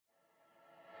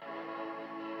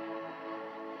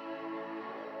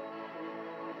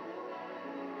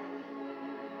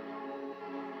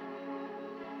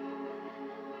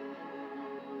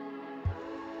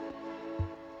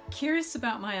Curious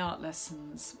about my art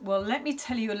lessons? Well, let me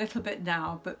tell you a little bit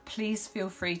now, but please feel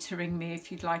free to ring me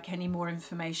if you'd like any more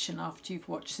information after you've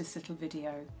watched this little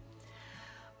video.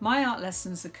 My art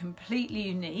lessons are completely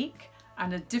unique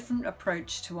and a different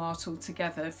approach to art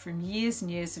altogether from years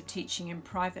and years of teaching in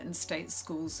private and state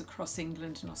schools across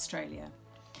England and Australia.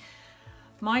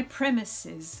 My premise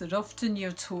is that often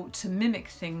you're taught to mimic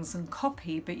things and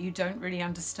copy, but you don't really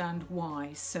understand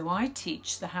why. So I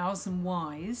teach the hows and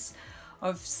whys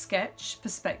of sketch,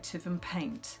 perspective and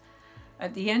paint.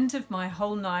 At the end of my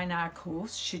whole 9-hour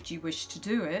course, should you wish to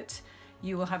do it,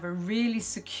 you will have a really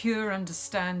secure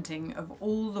understanding of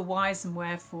all the whys and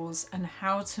wherefores and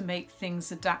how to make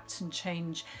things adapt and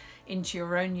change into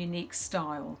your own unique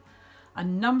style. A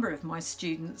number of my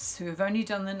students who have only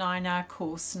done the 9-hour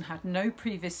course and had no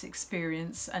previous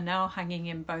experience are now hanging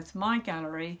in both my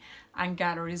gallery and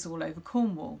galleries all over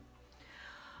Cornwall.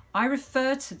 I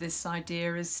refer to this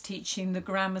idea as teaching the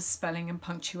grammar, spelling and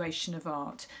punctuation of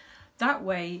art. That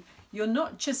way you're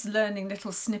not just learning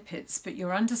little snippets, but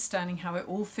you're understanding how it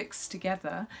all fits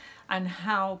together and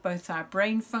how both our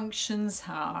brain functions,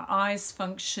 how our eyes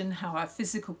function, how our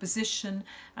physical position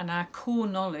and our core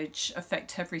knowledge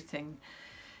affect everything.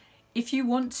 If you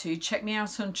want to, check me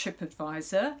out on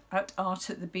TripAdvisor at Art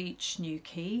at the Beach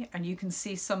Newquay, and you can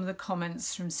see some of the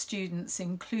comments from students,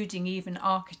 including even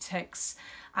architects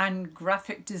and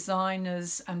graphic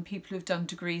designers and people who've done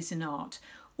degrees in art,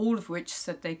 all of which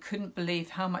said they couldn't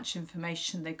believe how much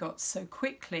information they got so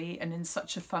quickly and in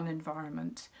such a fun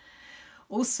environment.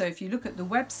 Also, if you look at the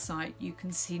website, you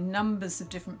can see numbers of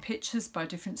different pictures by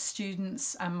different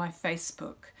students and my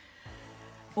Facebook.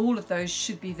 All of those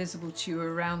should be visible to you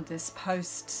around this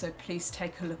post, so please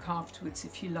take a look afterwards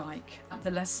if you like.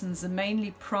 The lessons are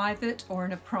mainly private or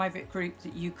in a private group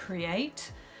that you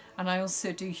create, and I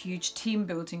also do huge team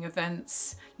building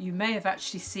events. You may have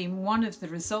actually seen one of the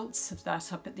results of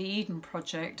that up at the Eden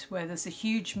project, where there's a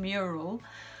huge mural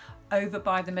over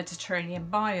by the Mediterranean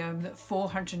biome that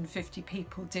 450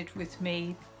 people did with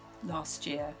me last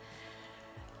year.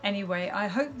 Anyway, I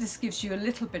hope this gives you a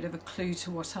little bit of a clue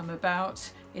to what I'm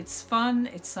about. It's fun,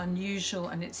 it's unusual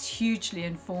and it's hugely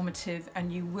informative,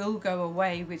 and you will go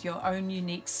away with your own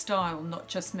unique style, not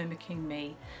just mimicking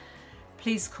me.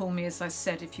 Please call me, as I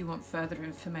said, if you want further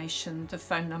information. The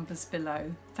phone number's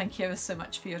below. Thank you ever so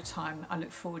much for your time. I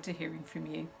look forward to hearing from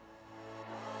you.